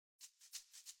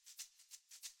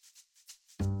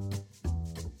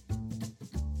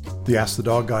The Ask the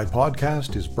Dog Guy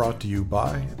podcast is brought to you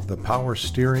by the Power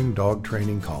Steering Dog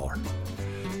Training Collar.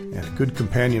 And a good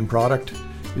companion product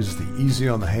is the Easy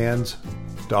on the Hands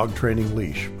dog training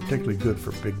leash, particularly good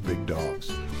for big dogs.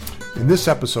 In this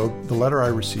episode, the letter I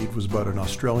received was about an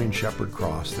Australian Shepherd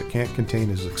cross that can't contain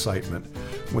his excitement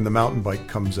when the mountain bike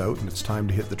comes out and it's time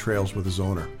to hit the trails with his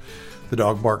owner. The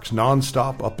dog barks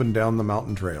non-stop up and down the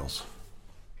mountain trails.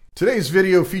 Today's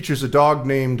video features a dog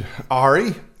named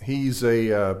Ari. He's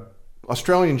a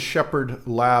Australian Shepherd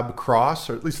Lab cross,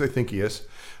 or at least they think he is.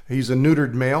 He's a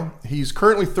neutered male. He's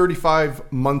currently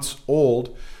 35 months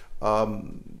old.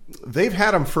 They've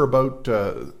had him for about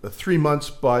 3 months,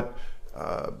 but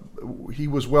he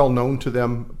was well known to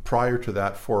them prior to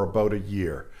that for about a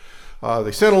year.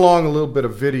 They sent along a little bit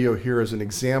of video here as an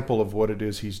example of what it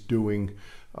is he's doing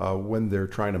when they're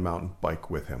trying to mountain bike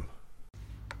with him.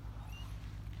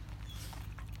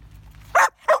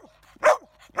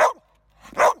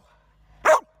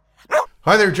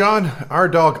 Hi there, John. Our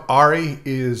dog Ari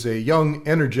is a young,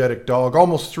 energetic dog,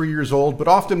 almost 3 years old, but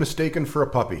often mistaken for a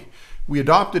puppy. We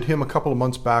adopted him a couple of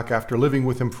months back after living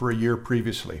with him for a year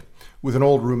previously, with an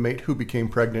old roommate who became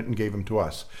pregnant and gave him to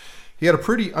us. He had a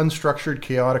pretty unstructured,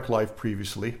 chaotic life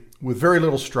previously, with very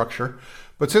little structure,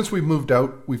 but since we've moved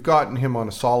out, we've gotten him on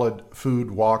a solid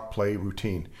food, walk, play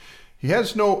routine. He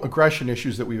has no aggression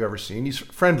issues that we've ever seen. He's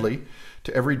friendly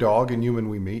to every dog and human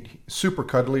we meet, super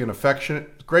cuddly and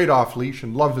affectionate, great off leash,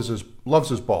 and loves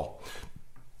his ball.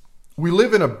 We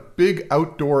live in a big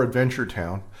outdoor adventure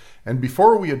town, and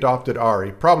before we adopted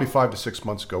Ari, probably 5 to 6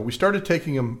 months ago, we started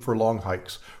taking him for long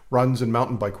hikes, runs, and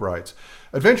mountain bike rides,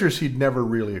 adventures he'd never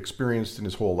really experienced in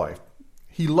his whole life.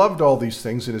 He loved all these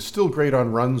things and is still great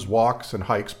on runs, walks, and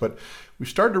hikes, but we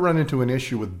started to run into an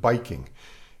issue with biking.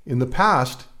 In the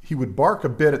past, he would bark a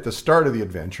bit at the start of the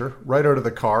adventure, right out of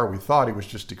the car. We thought he was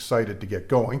just excited to get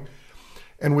going,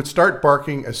 and would start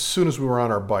barking as soon as we were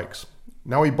on our bikes.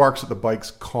 Now he barks at the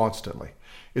bikes constantly.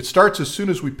 It starts as soon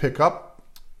as we pick up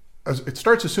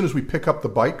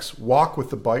the bikes, walk with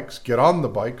the bikes, get on the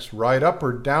bikes, ride up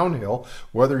or downhill,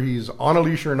 whether he's on a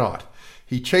leash or not.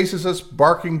 He chases us,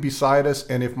 barking beside us,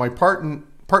 and if my partner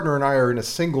and I are in a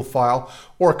single file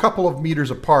or a couple of meters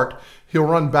apart, he'll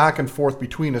run back and forth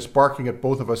between us, barking at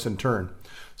both of us in turn.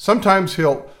 Sometimes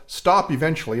he'll stop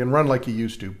eventually and run like he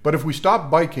used to, but if we stop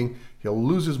biking, he'll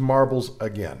lose his marbles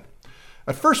again.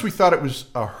 At first we thought it was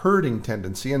a herding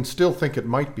tendency and still think it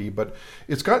might be, but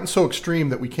it's gotten so extreme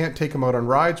that we can't take him out on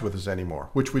rides with us anymore,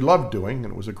 which we loved doing,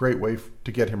 and it was a great way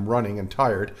to get him running and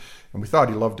tired, and we thought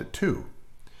he loved it too.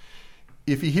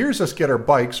 If he hears us get our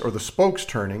bikes or the spokes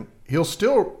turning, he'll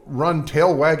still run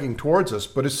tail wagging towards us,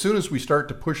 but as soon as we start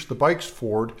to push the bikes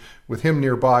forward with him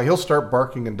nearby, he'll start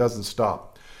barking and doesn't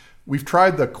stop. We've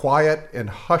tried the quiet and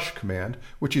hush command,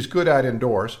 which he's good at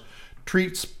indoors.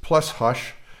 Treats plus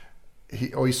hush.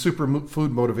 He's super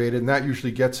food motivated, and that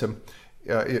usually gets him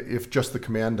if just the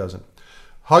command doesn't.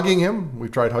 Hugging him,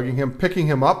 we've tried hugging him, picking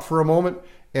him up for a moment,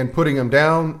 and putting him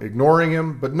down, ignoring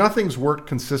him, but nothing's worked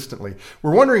consistently.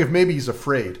 We're wondering if maybe he's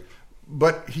afraid.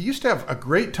 But he used to have a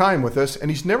great time with us, and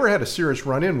he's never had a serious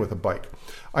run-in with a bike.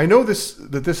 I know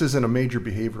that this isn't a major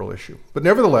behavioral issue, but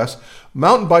nevertheless,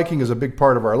 mountain biking is a big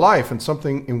part of our life and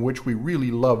something in which we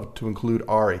really love to include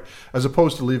Ari, as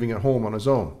opposed to leaving at home on his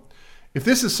own. If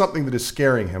this is something that is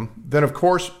scaring him, then of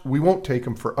course we won't take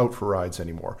him out for rides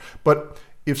anymore. But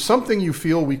if something you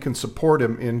feel we can support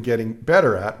him in getting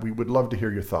better at, we would love to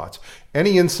hear your thoughts.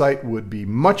 Any insight would be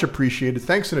much appreciated.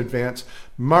 Thanks in advance.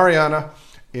 Mariana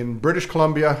in British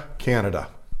Columbia, Canada.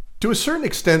 To a certain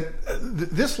extent,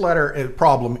 this letter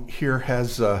problem here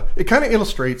has, it kind of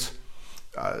illustrates,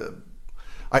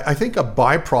 I think, a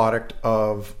byproduct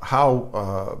of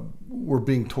how we're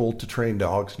being told to train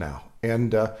dogs now.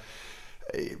 And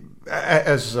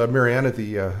as Mariana,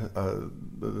 the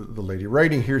lady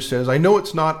writing here says, I know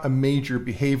it's not a major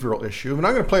behavioral issue, and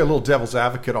I'm going to play a little devil's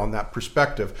advocate on that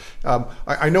perspective.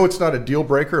 I know it's not a deal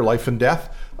breaker, life and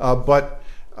death, but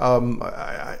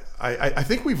I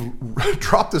think we've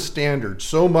dropped the standard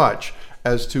so much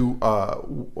as to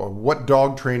what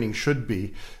dog training should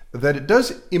be that it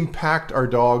does impact our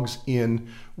dogs in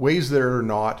ways that are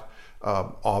not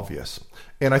obvious.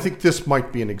 And I think this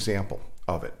might be an example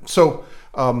of it. So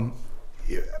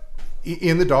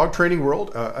in the dog training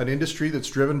world, an industry that's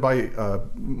driven by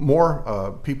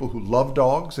more people who love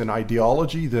dogs and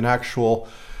ideology than actual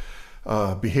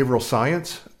behavioral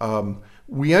science,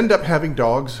 we end up having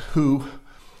dogs who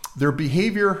their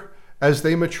behavior as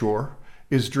they mature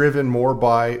is driven more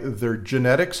by their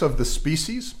genetics of the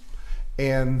species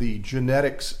and the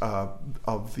genetics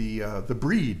of the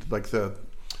breed, like the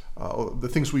the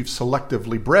things we've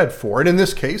selectively bred for. And in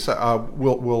this case,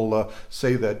 we'll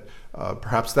say that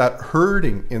perhaps that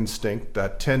herding instinct,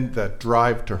 that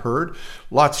drive to herd, a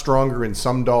lot stronger in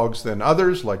some dogs than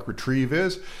others, like retrieve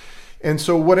is. And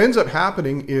so what ends up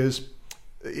happening is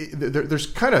there's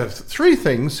kind of three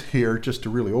things here, just to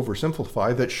really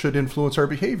oversimplify, that should influence our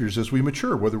behaviors as we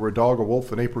mature, whether we're a dog, a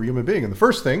wolf, an ape, or a human being. And the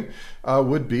first thing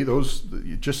would be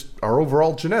just our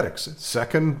overall genetics.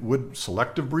 Second would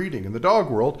selective breeding in the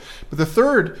dog world. But the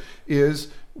third is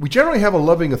we generally have a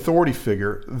loving authority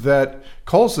figure that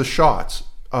calls the shots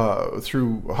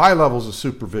through high levels of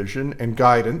supervision and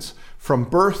guidance from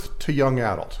birth to young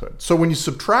adulthood. So when you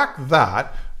subtract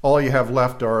that, all you have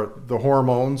left are the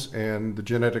hormones and the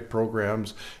genetic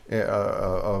programs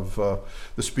of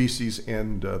the species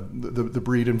and the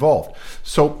breed involved.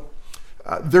 So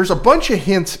there's a bunch of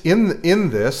hints in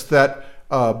this that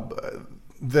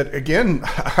again,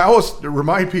 I always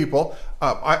remind people,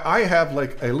 I have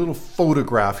like a little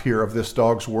photograph here of this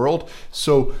dog's world.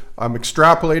 So I'm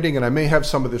extrapolating and I may have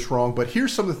some of this wrong, but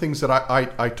here's some of the things that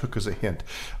I took as a hint.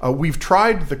 We've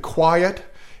tried the quiet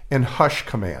and hush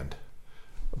command.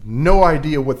 No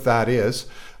idea what that is,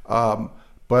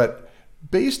 but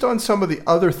based on some of the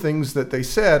other things that they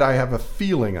said, I have a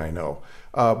feeling I know.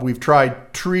 We've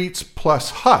tried treats plus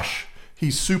hush.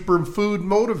 He's super food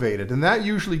motivated, and that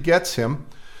usually gets him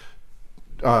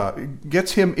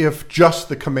if just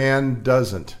the command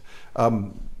doesn't.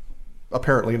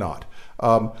 Apparently not.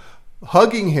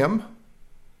 Hugging him,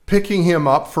 picking him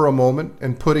up for a moment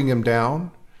and putting him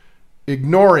down,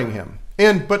 ignoring him,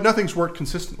 but nothing's worked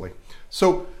consistently.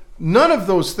 So none of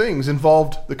those things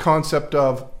involved the concept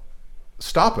of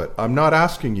stop it. I'm not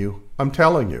asking you, I'm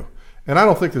telling you. And I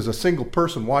don't think there's a single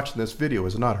person watching this video who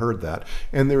has not heard that.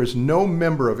 And there is no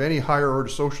member of any higher order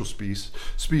social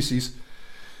species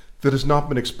that has not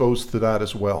been exposed to that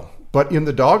as well. But in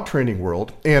the dog training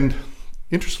world, and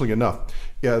interestingly enough,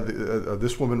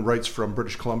 this woman writes from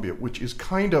British Columbia, which is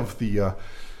kind of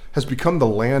has become the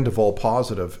land of all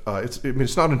positive.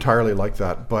 It's not entirely like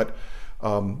that, but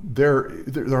there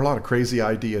are a lot of crazy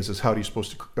ideas as how you're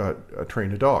supposed to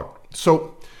train a dog.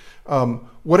 So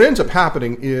what ends up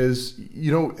happening is,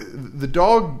 the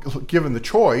dog given the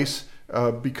choice,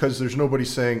 because there's nobody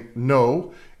saying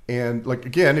no. And like,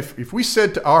 again, if we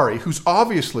said to Ari, who's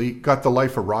obviously got the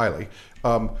life of Riley,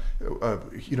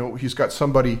 he's got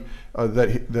somebody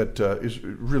that is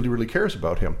really, really cares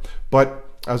about him. But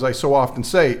as I so often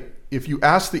say, if you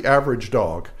ask the average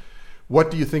dog, what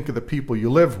do you think of the people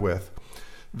you live with?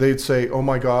 They'd say, oh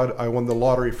my God, I won the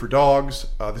lottery for dogs.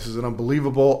 This is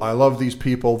unbelievable. I love these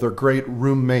people. They're great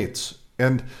roommates.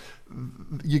 And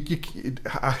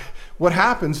what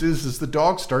happens is the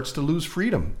dog starts to lose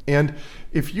freedom. And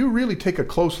if you really take a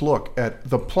close look at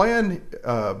the plan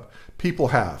people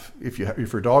have, if you're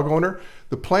a dog owner,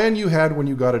 the plan you had when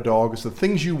you got a dog is the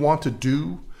things you want to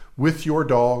do with your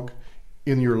dog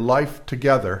in your life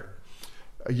together.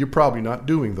 You're probably not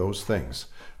doing those things.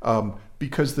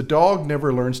 Because the dog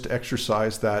never learns to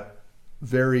exercise that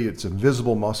it's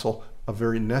invisible muscle, a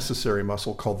very necessary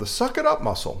muscle called the suck it up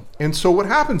muscle. And so what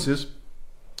happens is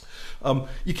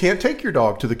you can't take your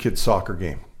dog to the kids' soccer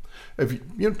game. If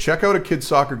you check out a kids'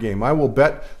 soccer game, I will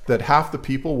bet that half the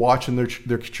people watching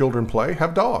their children play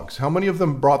have dogs. How many of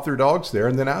them brought their dogs there?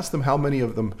 And then ask them how many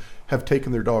of them have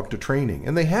taken their dog to training.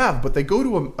 And they have, but they go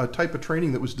to a type of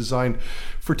training that was designed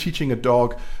for teaching a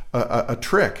dog a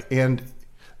trick. And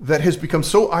that has become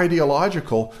so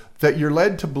ideological that you're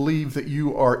led to believe that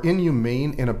you are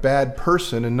inhumane and a bad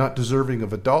person and not deserving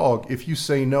of a dog if you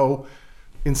say no.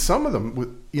 In some of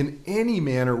them, in any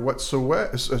manner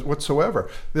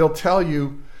whatsoever, they'll tell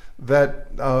you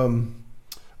that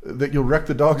that you'll wreck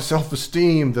the dog's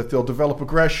self-esteem, that they'll develop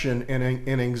aggression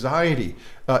and anxiety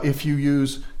if you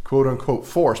use quote-unquote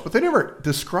force. But they never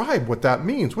describe what that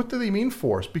means. What do they mean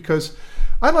force? Because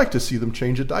I'd like to see them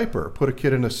change a diaper, put a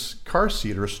kid in a car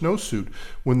seat or a snowsuit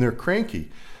when they're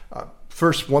cranky.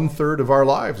 First 1/3 of our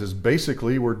lives is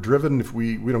basically we're driven. If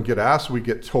we don't get asked, we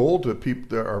get told.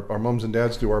 Our moms and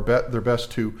dads do their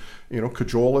best to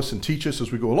cajole us and teach us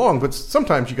as we go along. But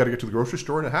sometimes you got to get to the grocery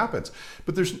store and it happens.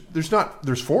 But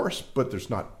there's force, but there's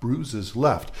not bruises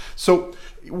left. So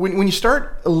when you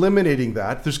start eliminating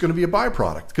that, there's going to be a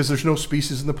byproduct because there's no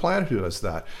species in the planet who does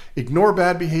that. Ignore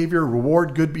bad behavior,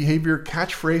 reward good behavior,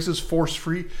 catchphrases,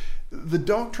 force-free. The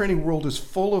dog training world is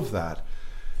full of that.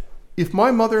 If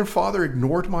my mother and father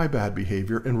ignored my bad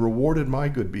behavior and rewarded my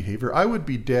good behavior, I would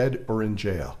be dead or in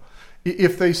jail.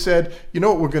 If they said, you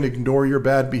know what, we're going to ignore your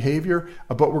bad behavior,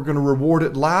 but we're going to reward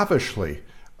it lavishly,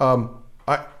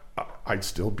 I'd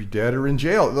still be dead or in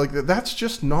jail. Like, that's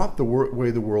just not the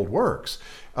way the world works.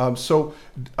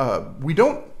 We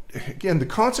don't. Again, the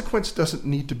consequence doesn't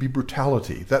need to be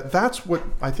brutality. That's what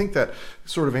I think, that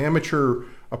sort of amateur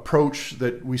approach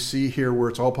that we see here, where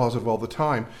it's all positive all the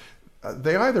time.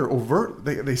 They either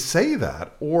they say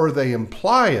that, or they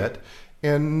imply it,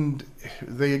 and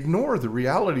they ignore the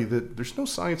reality that there's no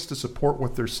science to support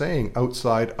what they're saying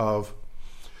outside of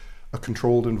a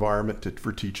controlled environment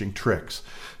for teaching tricks.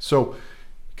 So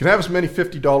you can have as many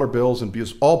 $50 bills and be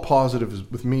as all positive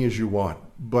with me as you want.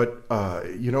 But,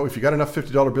 if you got enough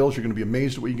 $50 bills, you're going to be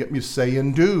amazed at what you get me to say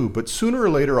and do. But sooner or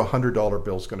later, a $100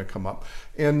 bill is going to come up.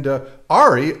 And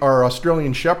Ari, our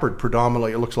Australian Shepherd,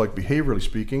 predominantly, it looks like behaviorally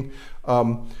speaking,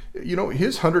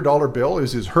 his $100 bill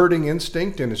is his herding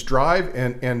instinct and his drive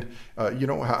and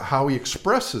how he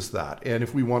expresses that. And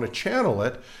if we want to channel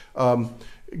it,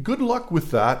 good luck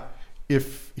with that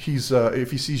if he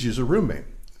sees you as a roommate.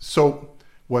 So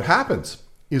what happens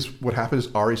is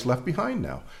Ari's left behind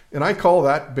now. And I call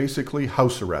that basically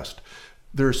house arrest.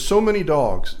 There's so many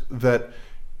dogs that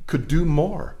could do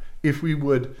more if we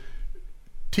would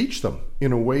teach them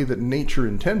in a way that nature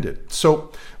intended.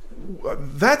 So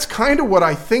that's kind of what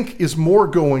I think is more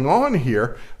going on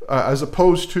here, as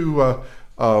opposed to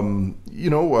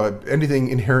anything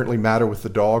inherently matter with the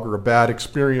dog or a bad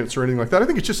experience or anything like that. I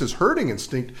think it's just his herding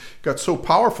instinct got so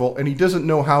powerful, and he doesn't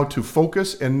know how to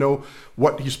focus and know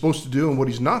what he's supposed to do and what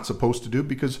he's not supposed to do,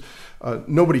 because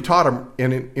nobody taught him.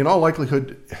 And in all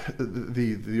likelihood,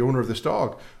 the owner of this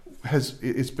dog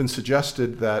it's been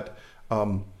suggested that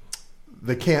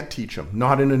they can't teach him,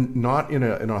 not in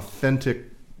an authentic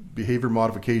behavior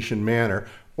modification manner,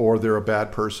 or they're a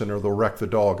bad person, or they'll wreck the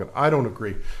dog. And I don't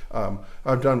agree.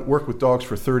 I've done work with dogs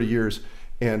for 30 years,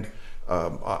 and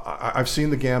I've seen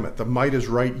the gamut. The might is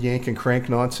right, yank and crank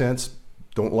nonsense,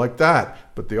 don't like that.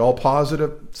 But the all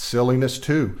positive, silliness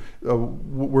too.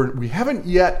 We haven't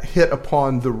yet hit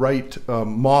upon the right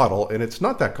model, and it's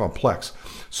not that complex.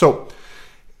 So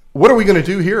what are we going to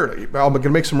do here? I'm going to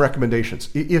make some recommendations.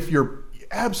 If you're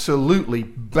absolutely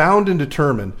bound and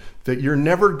determined that you're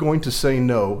never going to say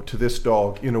no to this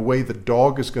dog in a way the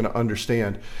dog is going to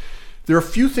understand, there are a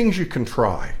few things you can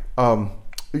try.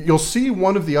 You'll see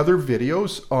one of the other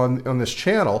videos on this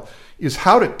channel is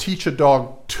how to teach a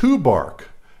dog to bark,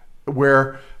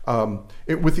 where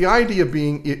with the idea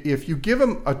being, if you give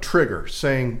him a trigger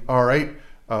saying, all right,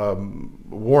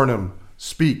 warn him,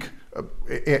 speak,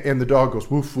 and the dog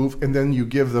goes woof woof, and then you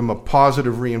give them a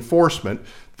positive reinforcement,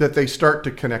 that they start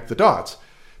to connect the dots.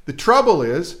 The trouble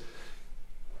is,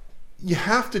 you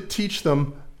have to teach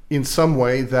them in some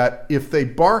way that if they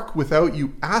bark without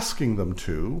you asking them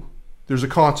to, there's a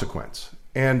consequence.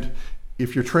 And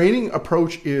if your training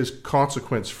approach is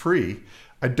consequence free,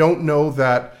 I don't know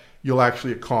that you'll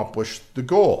actually accomplish the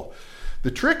goal. The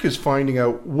trick is finding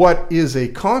out what is a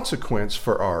consequence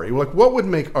for Ari. Like, what would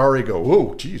make Ari go,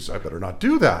 oh, geez, I better not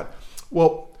do that?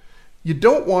 Well, you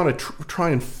don't want to try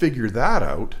and figure that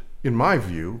out, in my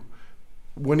view,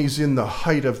 when he's in the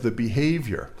height of the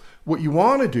behavior. What you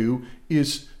want to do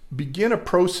is begin a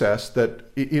process that,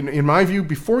 in my view,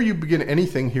 before you begin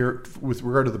anything here with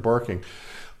regard to the barking,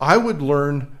 I would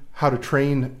learn how to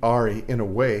train Ari in a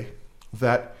way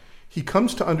that he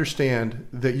comes to understand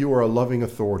that you are a loving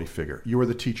authority figure. You are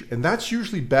the teacher. And that's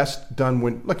usually best done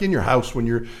when, like in your house, when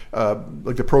you're,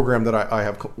 like the program that I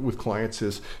have with clients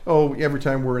is, oh, every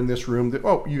time we're in this room,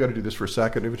 you got to do this for a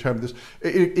second. Every time this,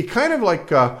 it kind of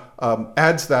like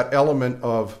adds that element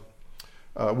of,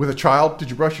 with a child, did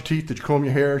you brush your teeth? Did you comb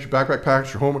your hair? Is your backpack packed?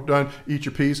 Is your homework done? Eat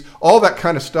your peas? All that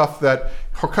kind of stuff that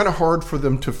are kind of hard for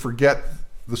them to forget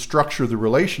the structure of the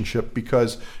relationship,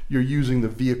 because you're using the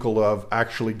vehicle of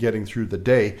actually getting through the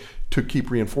day to keep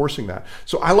reinforcing that.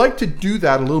 So I like to do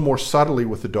that a little more subtly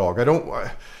with the dog. I don't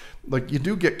like, you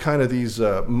do get kind of these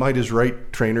might is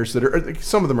right trainers that are,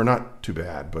 some of them are not too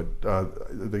bad, but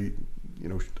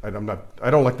I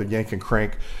don't like the yank and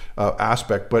crank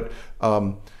aspect, but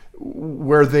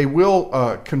where they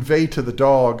will convey to the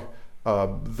dog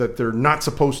that they're not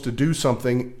supposed to do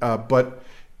something, but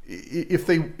if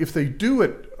they do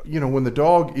it, when the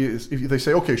dog is, if they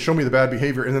say, okay, show me the bad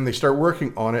behavior, and then they start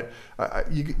working on it,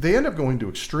 they end up going to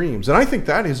extremes. And I think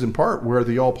that is in part where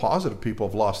the all positive people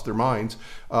have lost their minds.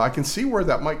 I can see where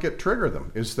that might trigger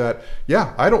them, is that,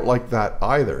 yeah, I don't like that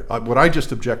either. What I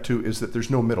just object to is that there's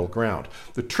no middle ground.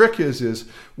 The trick is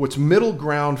what's middle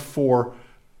ground for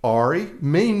Ari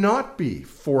may not be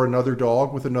for another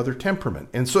dog with another temperament.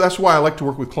 And so that's why I like to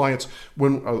work with clients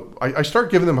when I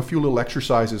start giving them a few little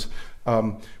exercises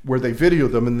where they video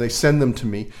them and they send them to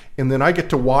me, and then I get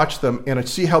to watch them and I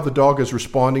see how the dog is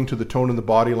responding to the tone and the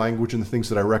body language and the things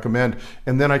that I recommend,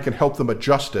 and then I can help them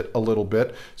adjust it a little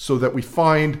bit so that we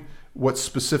find what's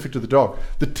specific to the dog.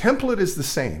 The template is the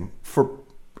same for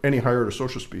any hired or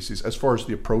social species as far as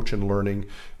the approach and learning,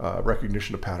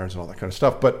 recognition of patterns and all that kind of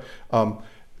stuff. But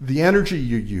the energy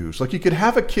you use, like you could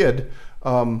have a kid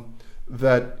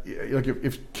that, like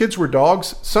if kids were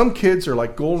dogs, some kids are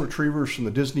like golden retrievers from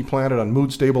the Disney Planet on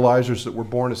mood stabilizers that were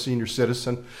born a senior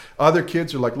citizen. Other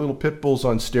kids are like little pit bulls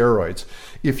on steroids.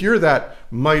 If you're that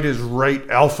might is right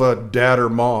alpha dad or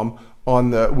mom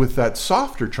with that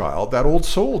softer child, that old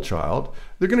soul child,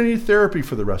 they're going to need therapy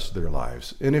for the rest of their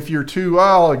lives. And if you're too,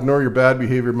 I'll ignore your bad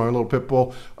behavior, my little pit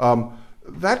bull,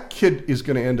 that kid is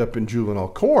going to end up in juvenile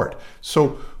court.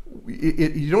 So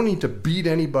you don't need to beat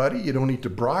anybody, you don't need to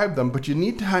bribe them, but you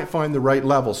need to find the right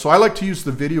levels. So I like to use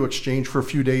the video exchange for a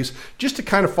few days just to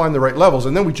kind of find the right levels.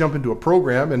 And then we jump into a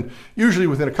program, and usually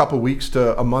within a couple of weeks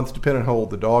to a month, depending on how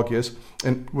old the dog is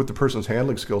and what the person's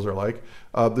handling skills are like,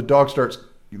 the dog starts,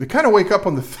 they kind of wake up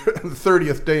on the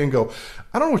 30th day and go,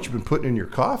 I don't know what you've been putting in your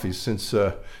coffee since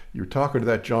you were talking to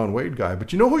that John Wade guy,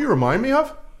 but you know who you remind me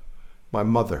of? My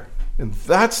mother. And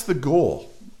that's the goal.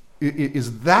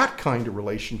 Is that kind of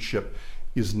relationship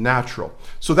is natural.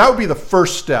 So that would be the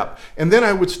first step. And then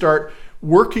I would start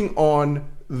working on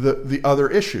the other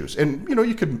issues. And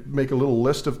you could make a little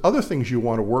list of other things you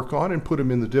want to work on and put them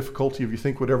in the difficulty if you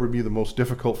think would ever be the most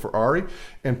difficult for Ari,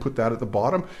 and put that at the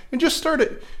bottom and just start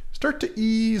to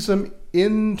ease them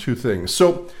into things.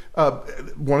 So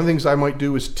one of the things I might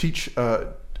do is teach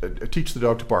the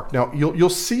dog to bark. Now you'll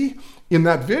see in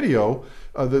that video,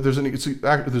 there's an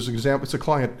example. It's a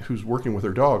client who's working with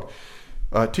her dog,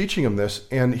 teaching him this,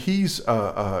 and he's,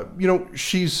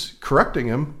 she's correcting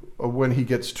him when he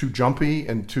gets too jumpy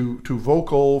and too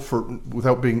vocal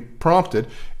without being prompted,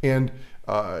 and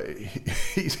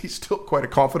he's still quite a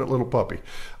confident little puppy.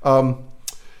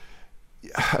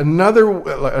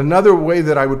 Another way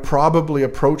that I would probably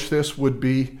approach this would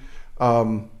be,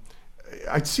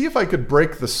 I'd see if I could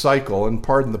break the cycle, and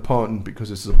pardon the pun because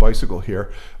this is a bicycle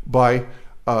here, by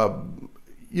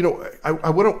what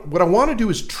I want to do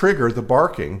is trigger the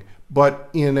barking, but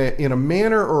in a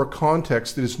manner or a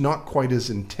context that is not quite as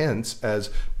intense as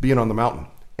being on the mountain.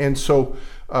 And so,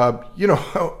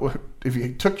 if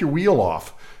you took your wheel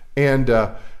off and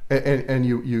you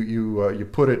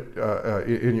put it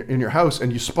in your house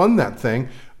and you spun that thing,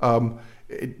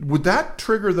 would that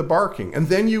trigger the barking? And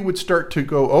then you would start to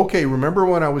go, okay, remember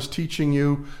when I was teaching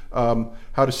you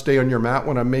how to stay on your mat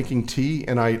when I'm making tea,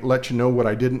 and I let you know what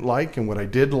I didn't like and what I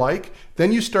did like?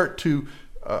 Then you start to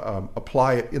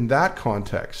apply it in that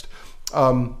context.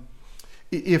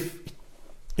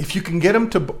 If you can get him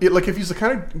to, like if he's the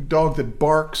kind of dog that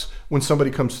barks when somebody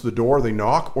comes to the door, they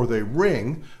knock or they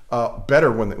ring,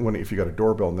 better if you got a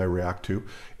doorbell and they react to.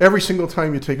 Every single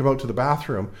time you take him out to the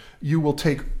bathroom, you will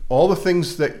take all the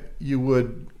things that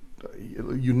you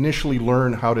initially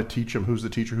learn how to teach him, who's the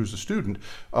teacher, who's the student,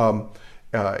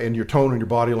 and your tone and your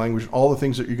body language, all the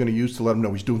things that you're going to use to let him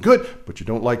know he's doing good, but you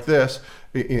don't like this,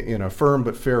 in a firm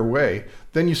but fair way.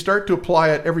 Then you start to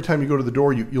apply it every time you go to the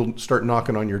door. You'll start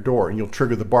knocking on your door and you'll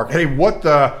trigger the bark. Hey, what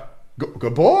the?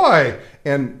 Good boy.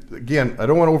 And again, I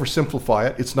don't want to oversimplify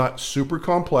it. It's not super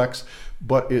complex,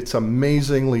 but it's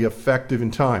amazingly effective in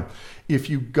time. If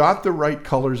you got the right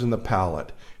colors in the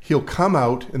palette, he'll come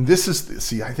out, and I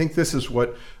think this is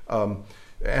what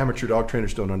amateur dog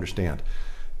trainers don't understand.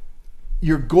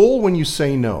 Your goal when you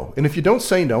say no, and if you don't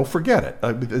say no, forget it.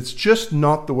 It's just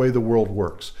not the way the world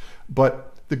works.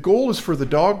 But the goal is for the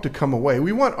dog to come away.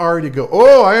 We want Ari to go,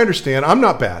 oh, I understand, I'm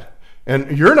not bad,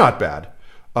 and you're not bad.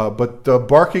 But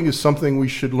barking is something we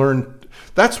should learn.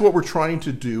 That's what we're trying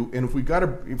to do. And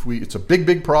it's a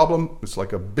big problem. It's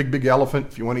like a big elephant.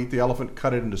 If you want to eat the elephant,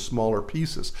 cut it into smaller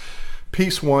pieces.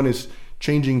 Piece one is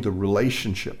changing the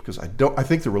relationship, because I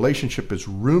think the relationship is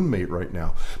roommate right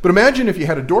now. But imagine if you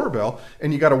had a doorbell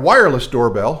and you got a wireless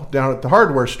doorbell down at the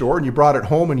hardware store, and you brought it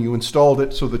home and you installed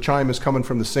it so the chime is coming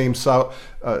from the same,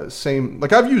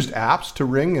 like I've used apps to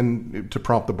ring and to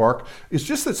prompt the bark. It's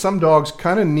just that some dogs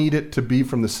kind of need it to be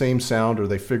from the same sound, or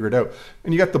they figure it out.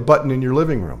 And you got the button in your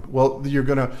living room. Well, you're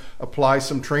going to apply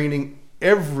some training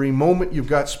every moment you've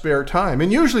got spare time.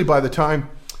 And usually by the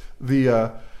time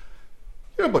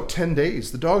about 10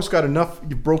 days, the dog's got enough,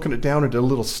 you've broken it down into a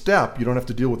little step. You don't have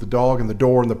to deal with the dog and the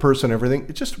door and the person and everything.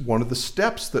 It's just one of the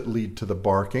steps that lead to the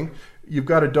barking. You've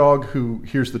got a dog who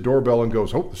hears the doorbell and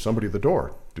goes, oh, there's somebody at the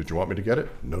door. Did you want me to get it?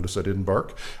 Notice I didn't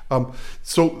bark.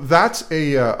 So that's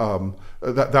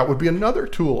that would be another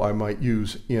tool I might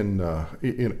use in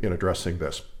addressing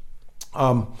this.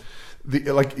 Like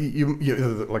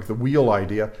the wheel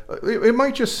idea, it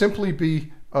might just simply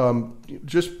be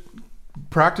just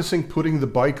practicing putting the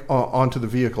bike onto the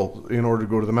vehicle in order to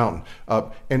go to the mountain,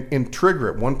 and trigger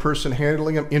it. One person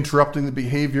handling them, interrupting the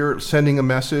behavior, sending a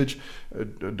message,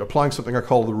 applying something I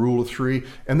call the rule of three,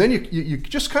 and then you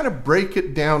just kind of break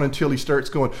it down until he starts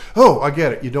going, oh, I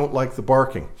get it, you don't like the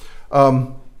barking.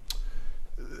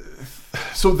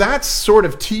 So that's sort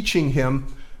of teaching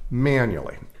him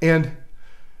manually. And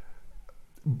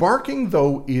barking,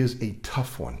 though, is a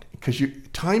tough one because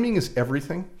timing is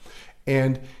everything.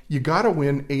 And you got to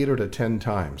win 8 out of 10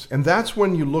 times. And that's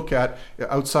when you look at,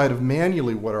 outside of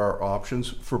manually, what are our options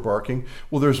for barking.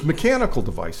 Well, there's mechanical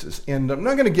devices. And I'm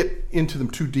not going to get into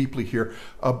them too deeply here,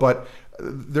 but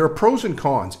there are pros and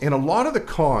cons. And a lot of the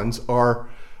cons are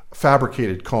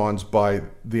fabricated cons by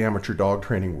the amateur dog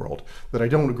training world that I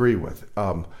don't agree with.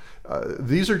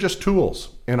 These are just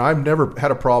tools, and I've never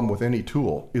had a problem with any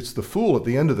tool. It's the fool at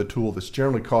the end of the tool that's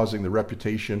generally causing the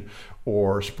reputation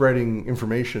or spreading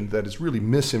information that is really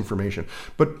misinformation.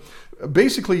 But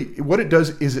basically, what it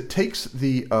does is it takes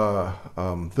the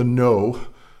no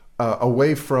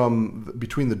away from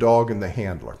between the dog and the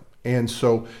handler, and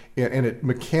it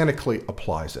mechanically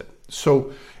applies it.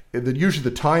 So usually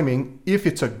the timing, if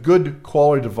it's a good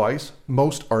quality device,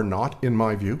 most are not in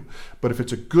my view, but if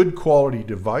it's a good quality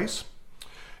device,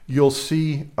 you'll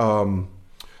see it'll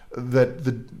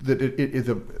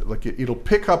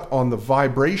pick up on the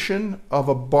vibration of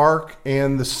a bark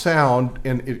and the sound,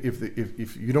 and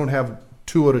if you don't have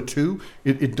 2 out of 2,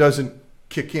 it doesn't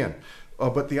kick in.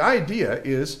 But the idea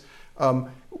is,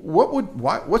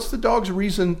 what's the dog's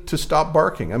reason to stop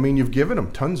barking? I mean, you've given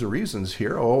him tons of reasons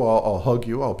here. Oh, I'll hug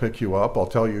you, I'll pick you up, I'll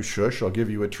tell you shush, I'll give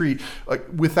you a treat. Like,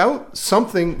 without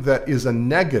something that is a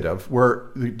negative where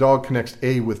the dog connects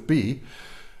A with B,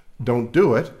 don't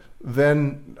do it,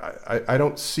 then I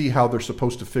don't see how they're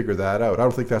supposed to figure that out. I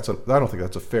don't think that's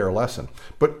a fair lesson.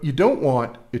 But you don't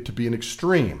want it to be an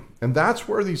extreme, and that's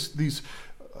where these.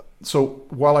 So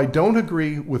while I don't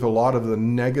agree with a lot of the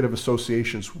negative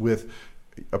associations with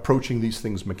approaching these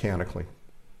things mechanically,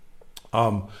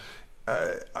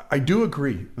 I do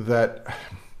agree that,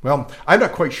 well, I'm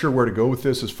not quite sure where to go with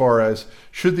this as far as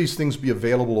should these things be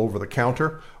available over the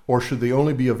counter or should they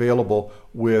only be available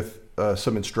with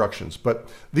some instructions. But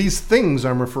these things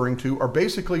I'm referring to are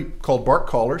basically called bark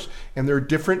collars, and there are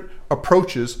different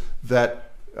approaches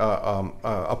that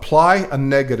apply a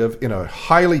negative in a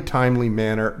highly timely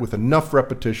manner with enough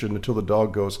repetition until the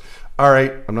dog goes, all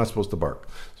right, I'm not supposed to bark.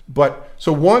 But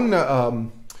so one are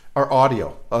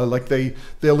audio, like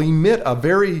they'll emit a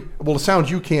very, well, a sound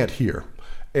you can't hear,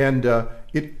 and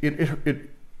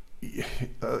it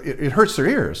hurts their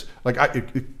ears. Like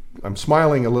I'm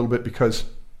smiling a little bit because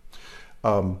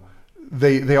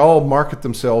they all market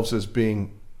themselves as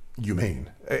being humane,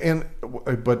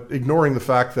 but ignoring the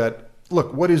fact that,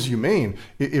 look, what is humane?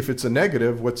 If it's a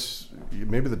negative,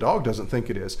 maybe the dog doesn't think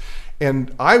it is.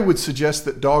 And I would suggest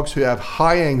that dogs who have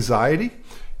high anxiety,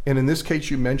 and in this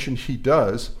case you mentioned he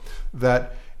does,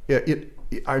 that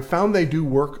I found they do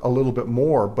work a little bit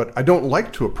more, but I don't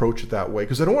like to approach it that way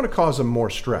because I don't want to cause them more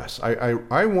stress.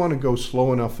 I want to go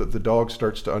slow enough that the dog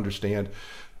starts to understand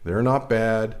they're not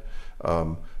bad.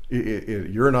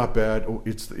 You're not bad.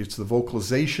 It's the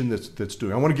vocalization that's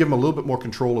doing. I want to give them a little bit more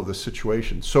control of the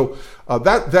situation. So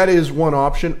that is one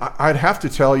option. I'd have to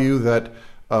tell you that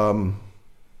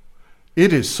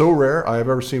it is so rare I have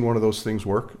ever seen one of those things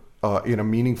work in a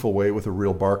meaningful way with a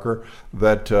real barker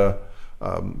that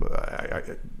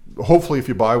hopefully if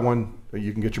you buy one,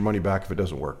 you can get your money back if it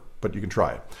doesn't work, but you can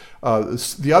try it.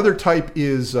 The other type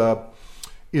is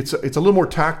it's a little more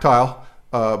tactile.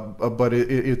 But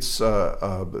it's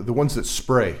the ones that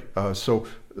spray. So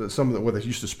some of them, where they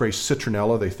used to spray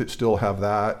citronella, they still have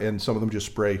that, and some of them just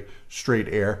spray straight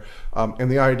air.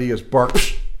 And the idea is bark.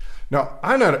 Now,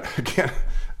 I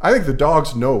think the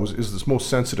dog's nose is the most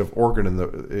sensitive organ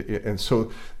and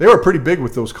so they were pretty big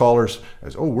with those collars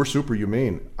as, oh, we're super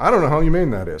humane. I don't know how humane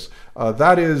that is.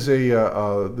 That is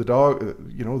the dog,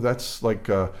 that's like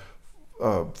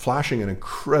flashing an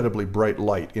incredibly bright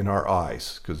light in our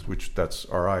eyes,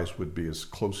 our eyes would be as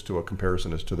close to a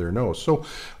comparison as to their nose. So,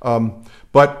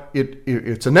 but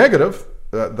it's a negative,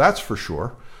 that's for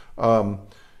sure.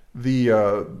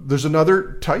 There's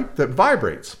another type that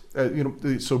vibrates,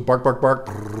 so bark, bark, bark,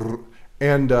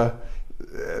 and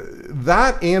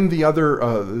that and the other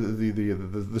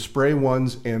the spray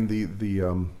ones and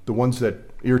the ones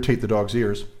that irritate the dog's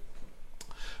ears.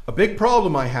 A big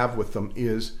problem I have with them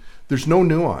is there's no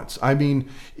nuance. I mean,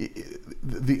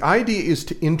 the idea is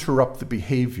to interrupt the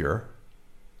behavior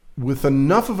with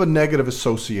enough of a negative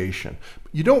association.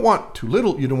 You don't want too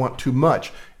little, you don't want too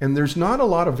much, and there's not a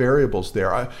lot of variables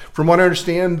there. From what I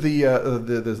understand,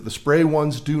 the spray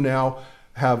ones do now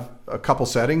have a couple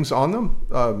settings on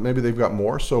them. Maybe they've got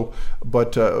more. So,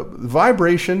 but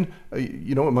vibration,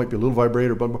 it might be a little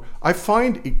vibrator, but I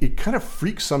find it kind of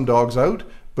freaks some dogs out.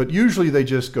 But usually they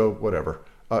just go whatever.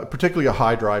 Particularly a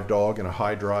high drive dog and a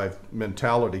high drive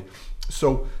mentality.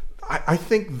 So I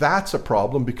think that's a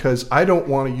problem because I don't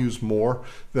want to use more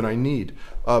than I need.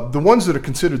 The ones that are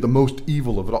considered the most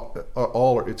evil of it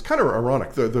all are, it's kind of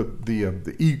ironic.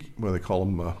 The E, what do they call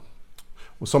them? Well,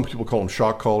 some people call them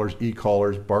shock collars,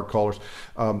 e-collars, bark collars.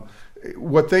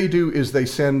 What they do is they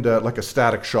send like a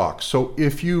static shock. So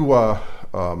if you, like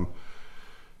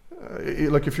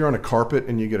if you're on a carpet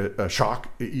and you get a shock,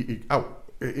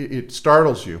 it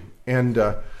startles you. And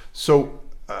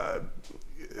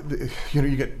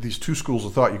you get these two schools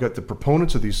of thought. You got the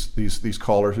proponents of these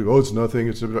collars who go, it's nothing.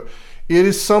 It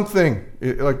is something.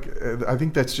 I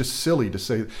think that's just silly to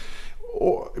say,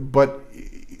 but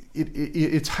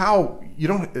it's how you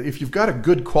don't. If you've got a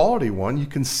good quality one, you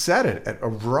can set it at a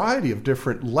variety of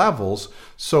different levels.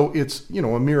 So it's a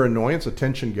mere annoyance,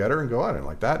 attention getter, and go, I don't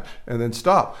like that, and then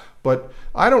stop. But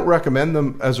I don't recommend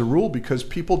them as a rule because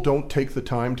people don't take the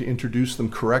time to introduce them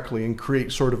correctly and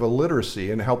create sort of a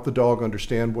literacy and help the dog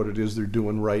understand what it is they're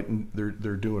doing right and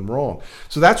they're doing wrong.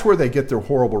 So that's where they get their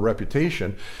horrible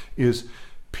reputation, is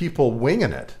people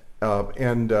winging it.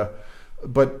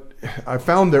 But I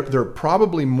found they're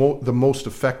probably the most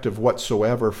effective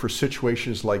whatsoever for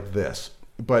situations like this.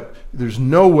 But there's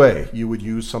no way you would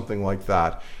use something like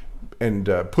that and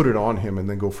put it on him and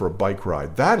then go for a bike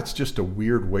ride. That's just a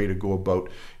weird way to go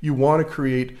about. You want to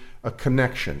create a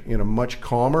connection in a much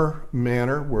calmer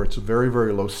manner where it's very,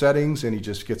 very low settings and he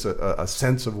just gets a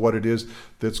sense of what it is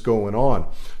that's going on.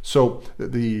 So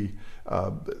the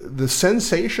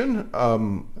sensation,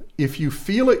 if you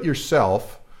feel it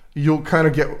yourself, you'll kind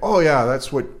of get, oh yeah,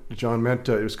 that's what John meant.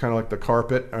 It was kind of like the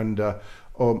carpet, and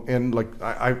like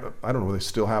I don't know if this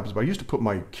still happens, but I used to put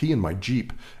my key in my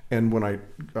Jeep, and when I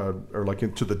or like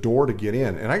into the door to get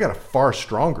in, and I got a far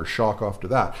stronger shock after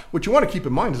that. What you want to keep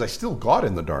in mind is I still got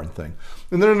in the darn thing.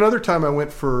 And then another time I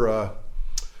went for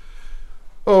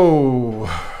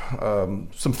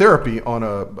some therapy on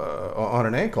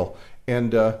an ankle,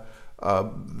 and the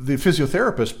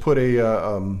physiotherapist put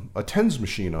a TENS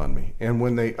machine on me, and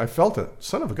I felt it.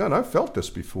 Son of a gun, I've felt this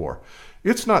before.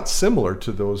 It's not similar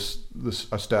to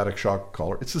a static shock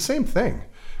collar. It's the same thing.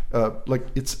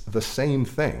 It's the same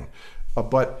thing,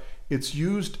 but it's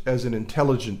used as an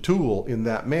intelligent tool in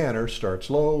that manner. Starts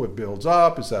low, it builds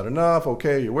up. Is that enough?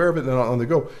 Okay, you're aware of it. Then on the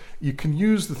go, you can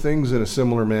use the things in a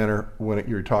similar manner when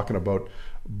you're talking about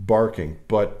barking.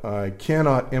 But I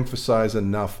cannot emphasize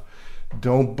enough.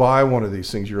 Don't buy one of these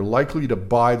things. You're likely to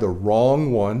buy the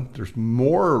wrong one. There's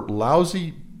more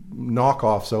lousy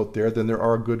knockoffs out there than there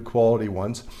are good quality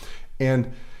ones.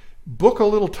 And book a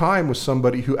little time with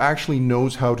somebody who actually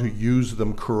knows how to use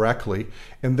them correctly,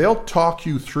 and they'll talk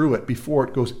you through it before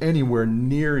it goes anywhere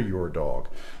near your dog.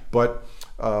 But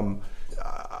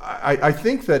I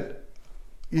think that,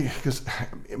 because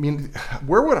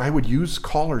where I would use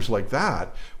collars like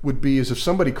that would be is if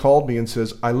somebody called me and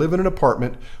says, I live in an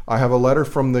apartment, I have a letter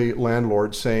from the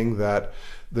landlord saying that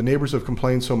the neighbors have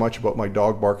complained so much about my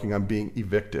dog barking, I'm being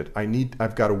evicted.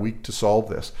 I've got a week to solve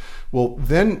this. Well,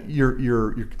 then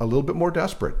you're a little bit more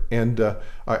desperate, and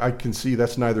I can see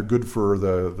that's neither good for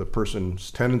the person's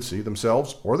tenancy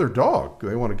themselves or their dog.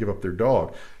 They want to give up their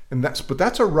dog, but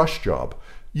that's a rush job.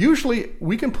 Usually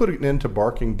we can put an end to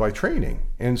barking by training.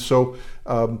 And so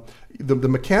the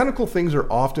mechanical things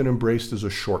are often embraced as a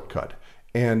shortcut.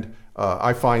 And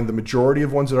I find the majority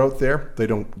of ones that are out there, they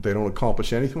don't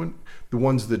accomplish anything. The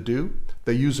ones that do,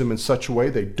 they use them in such a way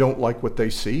they don't like what they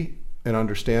see, and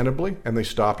understandably, and they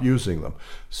stop using them.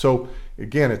 So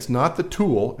again, it's not the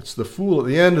tool, it's the fool at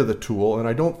the end of the tool. And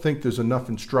I don't think there's enough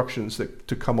instructions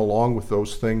to come along with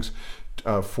those things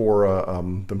for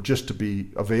them just to be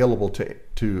available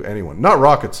to anyone. Not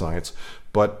rocket science,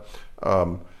 but a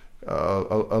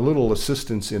little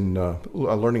assistance in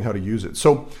learning how to use it.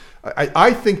 So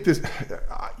I think this,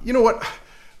 you know what,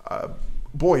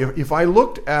 boy, if I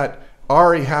looked at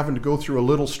Ari having to go through a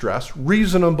little stress,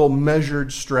 reasonable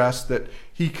measured stress that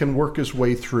he can work his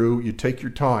way through, you take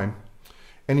your time,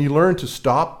 and he learned to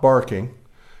stop barking,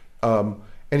 and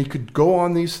he could go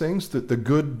on these things, that the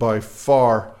good by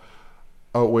far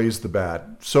outweighs the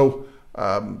bad. So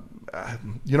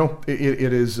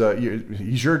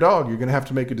he's your dog. You're going to have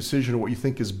to make a decision on what you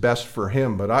think is best for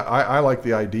him. But I like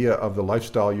the idea of the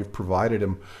lifestyle you've provided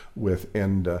him with.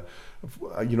 And,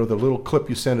 the little clip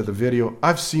you sent of the video,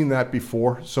 I've seen that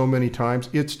before so many times.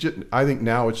 I think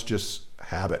now it's just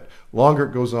habit. Longer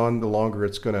it goes on, the longer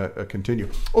it's going to continue.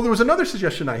 Oh, there was another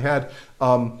suggestion I had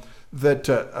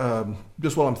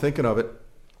just while I'm thinking of it,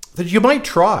 that you might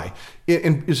try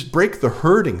is break the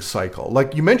herding cycle.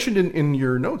 Like you mentioned in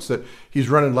your notes that he's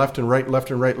running left and right, left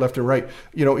and right, left and right.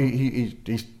 He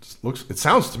looks. It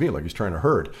sounds to me like he's trying to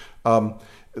herd.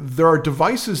 There are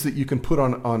devices that you can put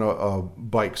on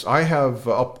bikes. I have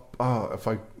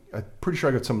I'm pretty sure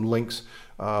I got some links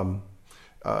for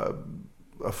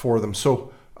them.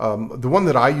 So the one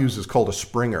that I use is called a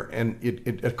Springer, and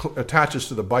it attaches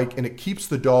to the bike and it keeps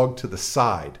the dog to the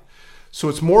side. So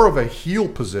it's more of a heel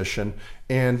position,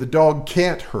 and the dog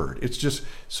can't herd. It's just,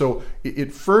 so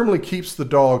it firmly keeps the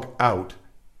dog out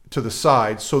to the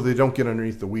side so they don't get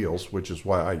underneath the wheels, which is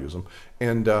why I use them.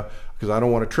 And because I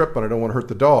don't want to trip and I don't want to hurt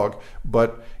the dog,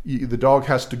 but the dog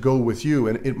has to go with you,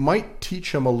 and it might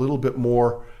teach him a little bit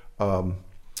more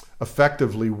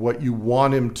effectively what you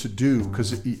want him to do,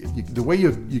 because the way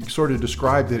you sort of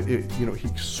described it,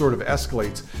 he sort of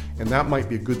escalates, and that might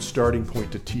be a good starting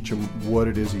point to teach him what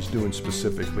it is he's doing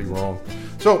specifically wrong.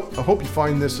 So I hope you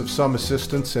find this of some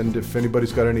assistance, and if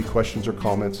anybody's got any questions or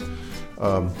comments,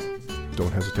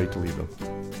 don't hesitate to leave them.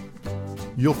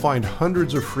 You'll find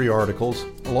hundreds of free articles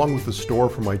along with the store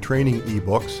for my training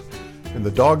ebooks and the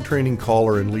dog training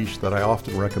collar and leash that I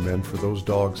often recommend for those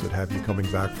dogs that have you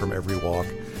coming back from every walk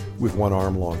with one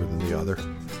arm longer than the other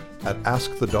at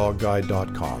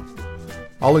AskTheDogGuy.com.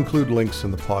 I'll include links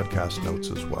in the podcast notes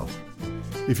as well.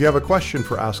 If you have a question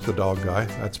for Ask the Dog Guy,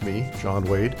 that's me, John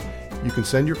Wade, you can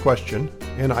send your question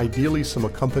and ideally some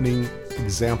accompanying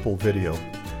example video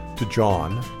to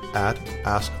John at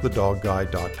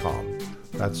AskTheDogGuy.com.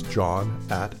 That's John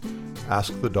at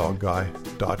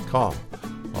AskTheDogGuy.com.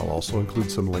 I'll also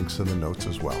include some links in the notes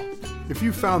as well. If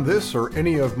you found this or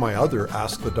any of my other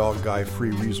Ask the Dog Guy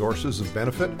free resources of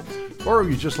benefit, or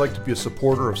you just like to be a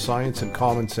supporter of science and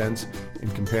common sense in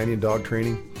companion dog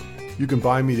training, you can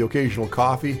buy me the occasional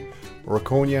coffee or a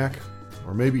cognac,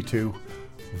 or maybe two,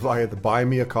 via the Buy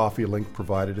Me a Coffee link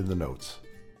provided in the notes.